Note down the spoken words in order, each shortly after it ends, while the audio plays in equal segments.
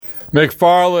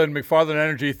McFarland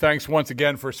Energy, thanks once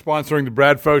again for sponsoring the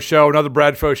Bradfo Show. Another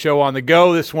Bradfo Show on the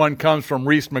go. This one comes from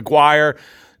Reese McGuire,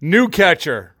 new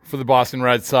catcher for the Boston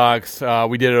Red Sox.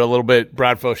 We did a little bit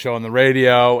Bradfo Show on the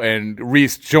radio, and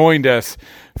Reese joined us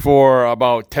for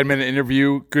about 10-minute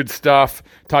interview. Good stuff.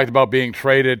 Talked about being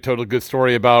traded. Told a good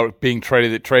story about being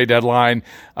traded at trade deadline.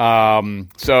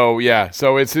 So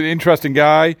it's an interesting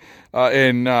guy.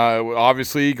 And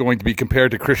obviously going to be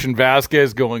compared to Christian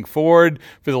Vasquez going forward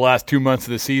for the last 2 months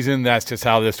of the season. That's just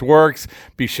how this works.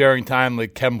 Be sharing time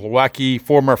with Ken Plawecki,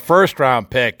 former first-round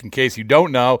pick, in case you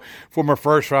don't know, former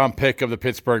first-round pick of the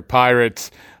Pittsburgh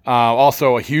Pirates.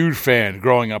 Also a huge fan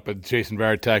growing up with Jason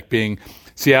Varitek, being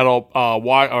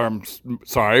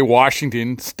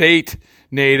Washington State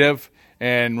native.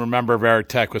 And remember,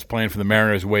 Varitek was playing for the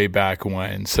Mariners way back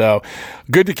when. So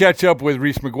good to catch up with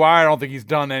Reese McGuire. I don't think he's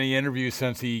done any interviews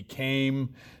since he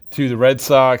came to the Red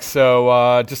Sox.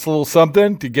 So just a little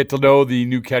something to get to know the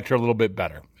new catcher a little bit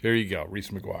better. Here you go, Reese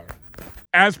McGuire.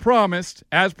 As promised,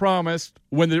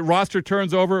 when the roster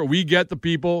turns over, we get the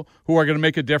people who are going to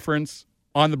make a difference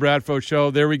on the Bradfo Show.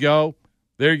 There we go.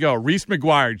 There you go. Reese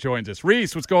McGuire joins us.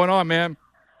 Reese, what's going on, man?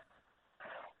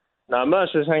 Not much,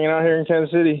 just hanging out here in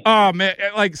Kansas City. Oh, man,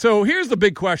 so here's the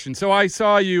big question. So I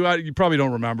saw you, you probably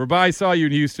don't remember, but I saw you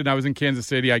in Houston. I was in Kansas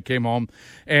City. I came home,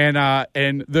 and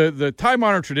the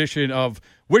time-honored tradition of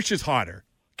which is hotter,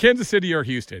 Kansas City or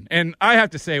Houston? And I have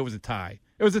to say it was a tie.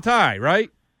 It was a tie, right?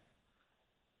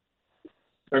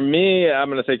 For me, I'm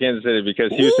going to say Kansas City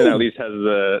because Houston at least has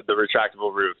the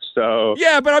retractable roof. So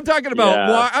yeah, but I'm talking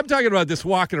about this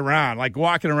walking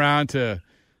around to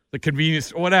the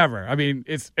convenience, whatever. I mean,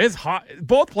 it's hot.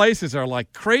 Both places are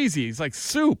like crazy. It's like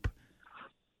soup.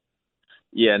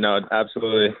 Yeah, no,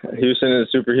 absolutely. Houston is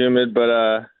super humid, but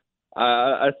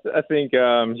I think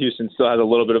Houston still has a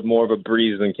little bit of more of a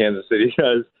breeze than Kansas City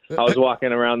does. I was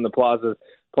walking around the plaza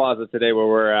today where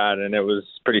we're at, and it was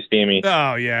pretty steamy.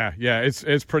 Oh yeah,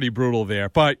 it's pretty brutal there.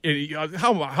 But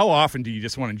how often do you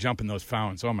just want to jump in those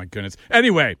fountains? Oh my goodness.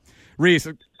 Anyway, Reese,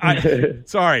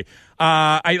 sorry.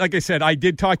 Like I said, I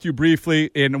did talk to you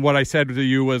briefly, and what I said to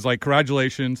you was like,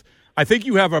 congratulations. I think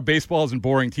you have our Baseball Isn't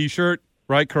Boring T-shirt,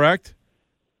 right? Correct?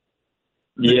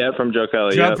 Yeah, from Joe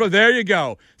Kelly. Yep. There you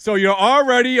go. So you're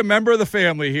already a member of the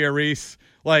family here, Reese.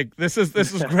 Like, this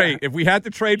is great. If we had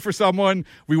to trade for someone,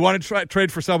 we want to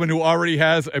trade for someone who already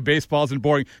has a Baseball Isn't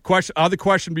Boring. Other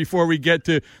question before we get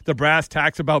to the brass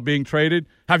tacks about being traded.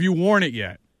 Have you worn it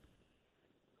yet?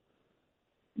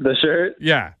 The shirt?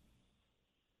 Yeah.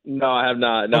 No, I have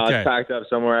not. No, okay. It's packed up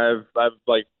somewhere. I've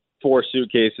like 4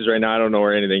 suitcases right now. I don't know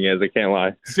where anything is. I can't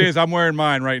lie. Says I'm wearing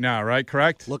mine right now, right?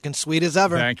 Correct? Looking sweet as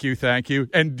ever. Thank you.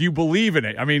 And do you believe in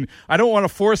it? I mean, I don't want to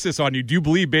force this on you. Do you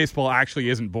believe baseball actually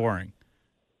isn't boring?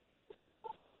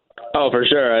 Oh, for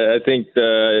sure. I think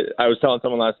I was telling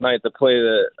someone last night, the play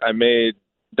that I made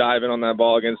diving on that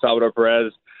ball against Salvador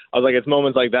Perez, I was like, it's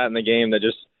moments like that in the game that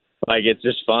just, like, it's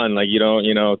just fun. Like,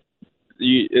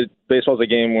 baseball's a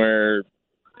game where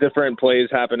different plays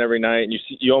happen every night, and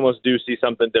you almost do see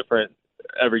something different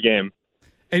every game.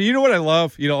 And you know what I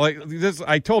love? Like this.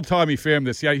 I told Tommy Pham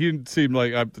this. Yeah, he didn't seem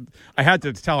like I had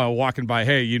to tell him walking by.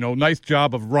 Hey, nice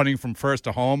job of running from first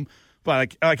to home. But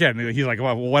like again, he's like,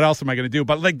 well, what else am I going to do?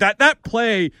 But like that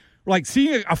play, like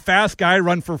seeing a fast guy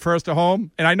run from first to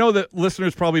home. And I know that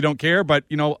listeners probably don't care, but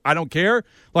I don't care.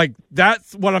 Like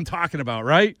that's what I'm talking about,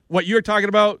 right? What you're talking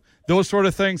about, those sort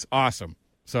of things, awesome.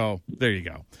 So there you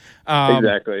go.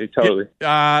 Exactly, totally.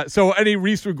 So Eddie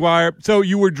Reese McGuire. So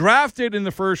you were drafted in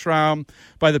the first round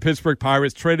by the Pittsburgh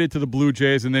Pirates, traded to the Blue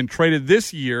Jays, and then traded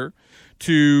this year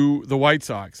to the White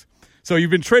Sox. So you've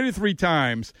been traded 3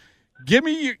 times. Give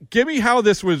me how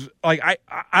this was. Like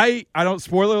I don't,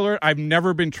 spoiler alert, I've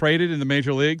never been traded in the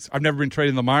major leagues. I've never been traded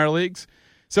in the minor leagues.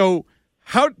 So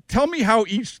tell me how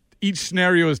each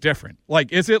scenario is different.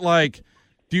 Like, is it like,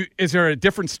 is there a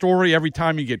different story every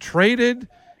time you get traded?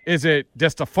 Is it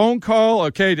just a phone call?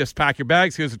 Okay, just pack your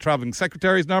bags. Here's the traveling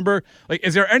secretary's number. Like,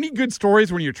 is there any good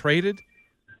stories when you're traded?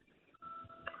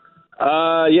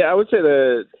 Yeah, I would say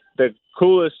the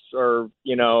coolest or,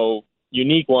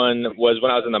 unique one was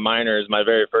when I was in the minors, my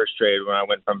very first trade when I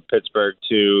went from Pittsburgh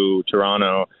to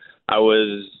Toronto. I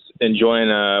was enjoying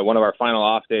one of our final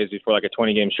off days before like a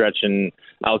 20-game stretch in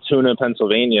Altoona,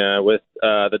 Pennsylvania with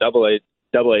the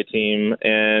Double A team,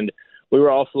 and we were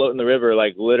all floating the river,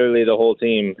 like literally the whole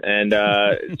team. And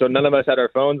so none of us had our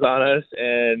phones on us,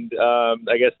 and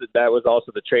I guess that was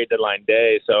also the trade deadline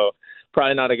day. So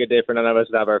probably not a good day for none of us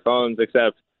to have our phones,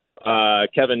 except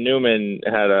Kevin Newman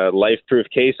had a life-proof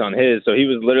case on his, so he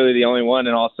was literally the only one.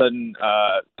 And all of a sudden,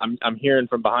 I'm hearing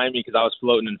from behind me because I was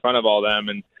floating in front of all them,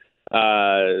 and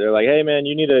they're like, "Hey man,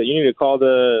 you need to call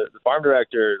the farm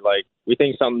director. Like, we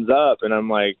think something's up." And I'm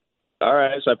like, "All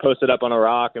right." So I posted up on a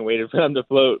rock and waited for them to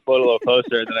float a little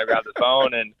closer. And then I grabbed the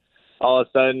phone, and all of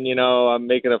a sudden, I'm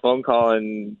making a phone call,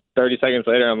 and 30 seconds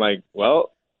later, I'm like,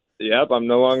 "Well, yep, I'm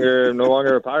no longer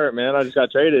a Pirate, man. I just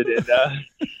got traded." And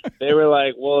they were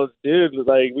like, "Well, dude,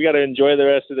 like, we got to enjoy the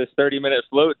rest of this 30-minute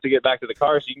float to get back to the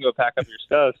car so you can go pack up your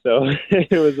stuff." So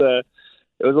it was a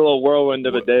little whirlwind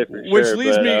of a day for which sure.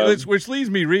 Which leads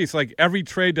me, Reese. Like every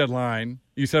trade deadline,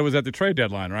 you said was at the trade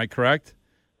deadline, right? Correct.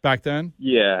 Back then,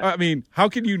 yeah. I mean, how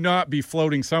can you not be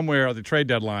floating somewhere at the trade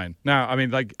deadline? Now, I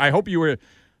mean, like, I hope you were.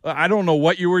 I don't know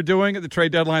what you were doing at the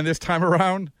trade deadline this time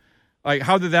around. Like,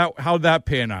 how did that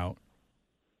pan out?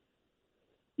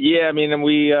 Yeah, I mean,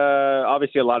 we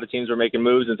obviously a lot of teams were making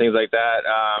moves and things like that.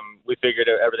 We figured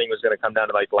everything was going to come down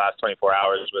to like the last 24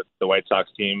 hours with the White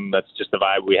Sox team. That's just the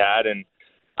vibe we had, and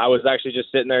I was actually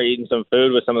just sitting there eating some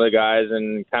food with some of the guys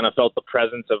and kind of felt the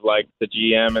presence of like the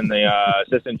GM and the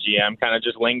assistant GM kind of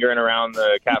just lingering around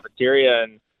the cafeteria.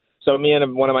 And so me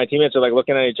and one of my teammates are like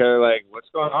looking at each other like, "What's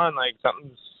going on? Like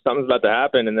something's about to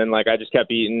happen." And then like I just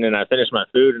kept eating and I finished my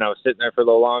food and I was sitting there for a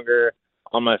little longer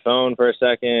on my phone for a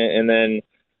second. And then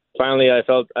finally I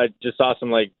just saw some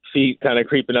like feet kind of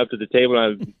creeping up to the table,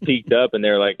 and I peeked up and they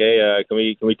were like, "Hey, can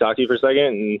we talk to you for a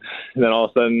second?" And then all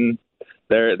of a sudden,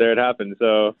 there it happened.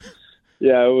 So,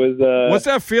 yeah, it was. What's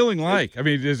that feeling like? I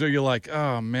mean, you're like,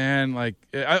 oh man, like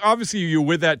obviously you're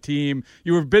with that team.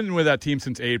 You've been with that team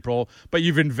since April, but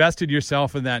you've invested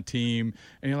yourself in that team,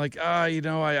 and you're like,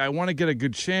 I want to get a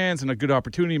good chance and a good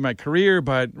opportunity in my career,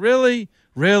 but really,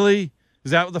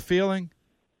 is that the feeling?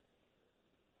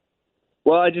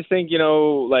 Well, I just think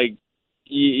like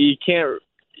you can't.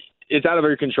 It's out of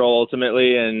your control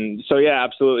ultimately. And so, yeah,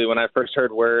 absolutely. When I first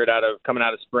heard word coming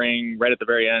out of spring, right at the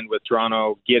very end with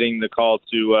Toronto getting the call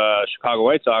to Chicago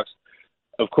White Sox,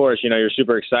 of course, you're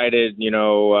super excited,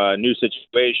 new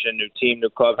situation, new team, new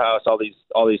clubhouse, all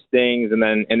these things. And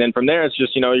then from there, it's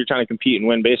just, you're trying to compete and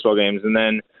win baseball games. And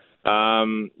then,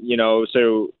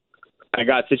 so I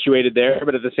got situated there,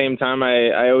 but at the same time,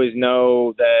 I always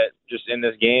know that just in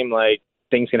this game, like,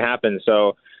 things can happen.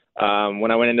 So,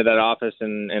 when I went into that office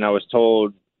and I was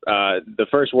told, the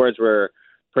first words were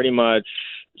pretty much,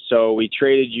 "So we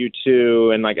traded you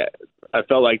to," and like I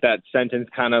felt like that sentence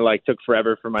kind of like took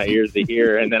forever for my ears to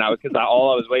hear. And then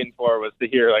all I was waiting for was to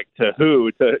hear like to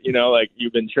who, to, like,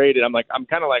 "You've been traded." I'm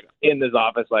kind of like in this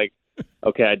office, like,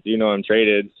 okay, I do know I'm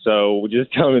traded. So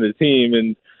just tell me the team.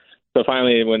 And so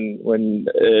finally, when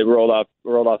it rolled off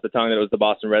the tongue that it was the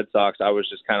Boston Red Sox, I was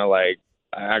just kind of like,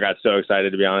 I got so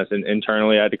excited, to be honest. And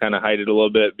internally, I had to kind of hide it a little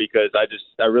bit because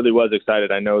I really was excited.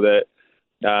 I know that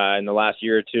in the last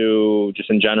year or two, just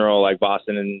in general, like,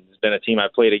 Boston has been a team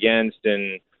I've played against,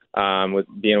 and with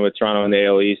being with Toronto in the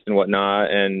AL East and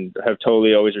whatnot, and have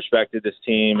totally always respected this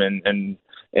team and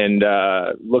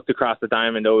looked across the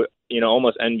diamond,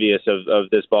 almost envious of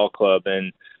this ball club.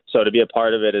 And so to be a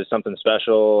part of it is something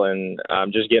special, and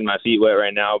I'm just getting my feet wet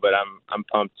right now. But I'm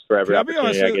pumped for every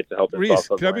opportunity I get to help this ball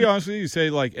club. Can I be honest with you? You say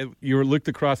like you looked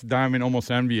across the diamond,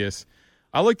 almost envious.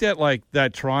 I looked at like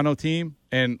that Toronto team,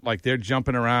 and like they're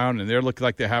jumping around and they're looking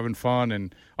like they're having fun,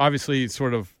 and obviously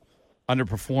sort of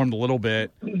underperformed a little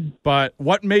bit. But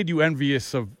what made you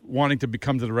envious of wanting to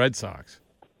become to the Red Sox?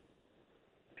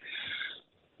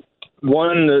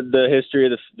 One, the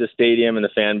history of the stadium and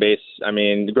the fan base. I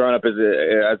mean, growing up as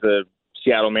a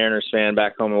Seattle Mariners fan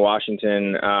back home in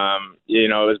Washington, it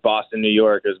was Boston, New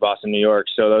York. It was Boston, New York.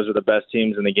 So those were the best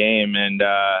teams in the game, and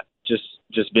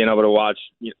just being able to watch,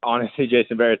 honestly,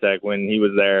 Jason Varitek when he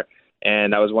was there,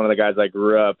 and that was one of the guys I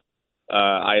grew up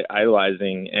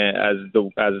idolizing as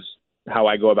how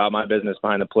I go about my business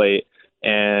behind the plate.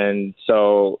 And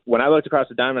so when I looked across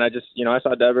the diamond, I just, I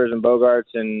saw Devers and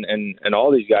Bogarts and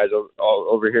all these guys all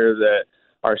over here that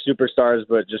are superstars,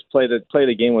 but just play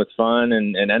the game with fun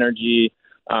and energy.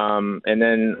 And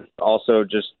then also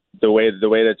just the way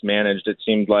that's managed, it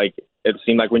seemed like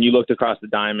when you looked across the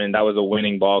diamond, that was a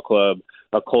winning ball club,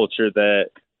 a culture that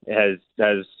has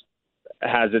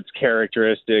its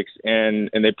characteristics, and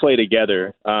they play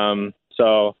together.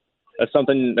 So that's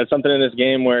something in this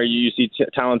game where you see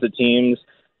talented teams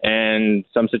and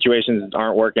some situations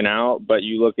aren't working out, but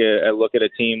you look at a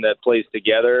team that plays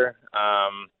together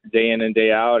day in and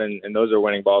day out, and those are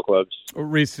winning ball clubs.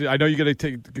 Reese, I know you got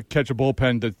to catch a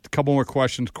bullpen. A couple more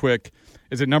questions quick.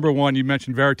 Is it number one? You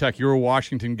mentioned Varitek. You're a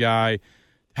Washington guy.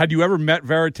 Had you ever met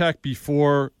Varitek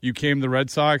before you came to the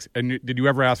Red Sox? And did you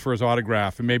ever ask for his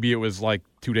autograph? And maybe it was like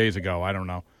 2 days ago. I don't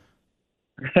know.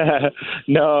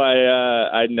 No,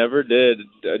 I never did.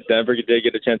 I never did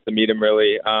get a chance to meet him,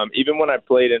 really. Even when I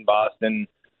played in Boston,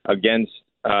 against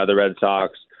the Red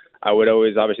Sox, I would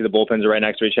always, obviously the bullpens are right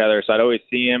next to each other, so I'd always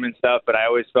see him and stuff, but I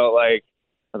always felt like,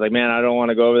 I was like, man, I don't want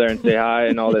to go over there and say hi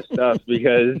and all this stuff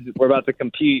because we're about to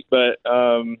compete. But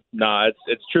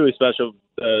it's truly special.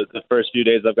 The first few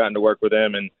days I've gotten to work with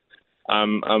him, and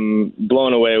I'm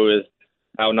blown away with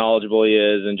how knowledgeable he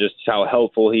is and just how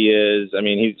helpful he is. I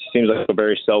mean, he seems like a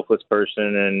very selfless person,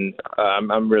 and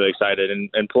I'm really excited.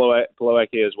 And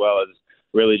Plawecki as well is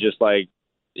really just like,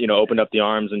 opened up the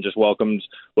arms and just welcomed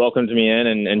me in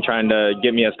and trying to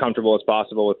get me as comfortable as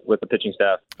possible with the pitching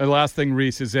staff. The last thing,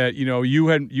 Reese, is that you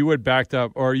had backed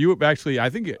up, or you actually, I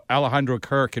think Alejandro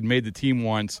Kirk had made the team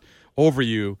once over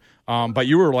you, but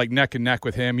you were like neck and neck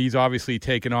with him. He's obviously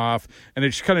taken off, and it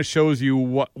just kind of shows you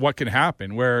what can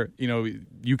happen, where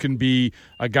you can be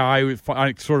a guy who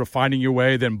sort of finding your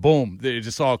way, then boom, it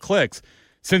just all clicks.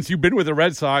 Since you've been with the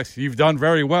Red Sox, you've done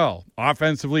very well,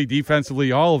 offensively,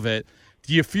 defensively, all of it.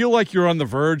 Do you feel like you're on the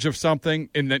verge of something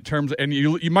in that terms? And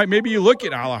you look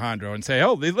at Alejandro and say,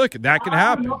 "Oh, look, that can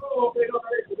happen."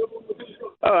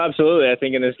 Oh, absolutely. I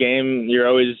think in this game, you're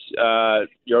always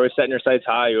setting your sights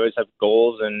high. You always have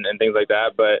goals and things like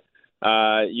that. But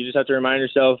you just have to remind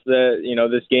yourself that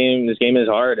this game is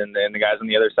hard, and the guys on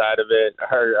the other side of it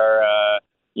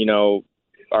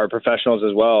are professionals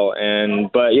as well.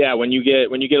 But yeah, when you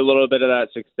get a little bit of that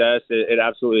success, it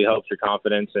absolutely helps your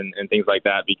confidence and things like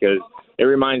that, because it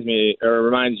reminds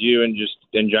you and just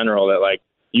in general that like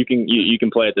you can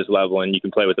play at this level and you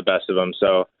can play with the best of them.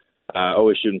 So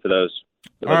always shooting for those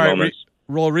moments.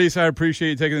 Well, Reese, I appreciate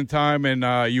you taking the time,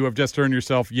 and you have just earned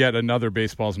yourself yet another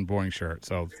Baseballs and Boring shirt.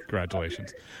 So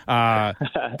congratulations. But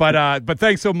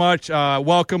thanks so much.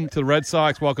 Welcome to the Red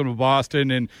Sox. Welcome to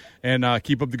Boston, and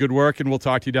keep up the good work, and we'll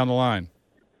talk to you down the line.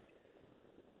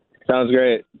 Sounds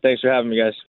great. Thanks for having me, guys.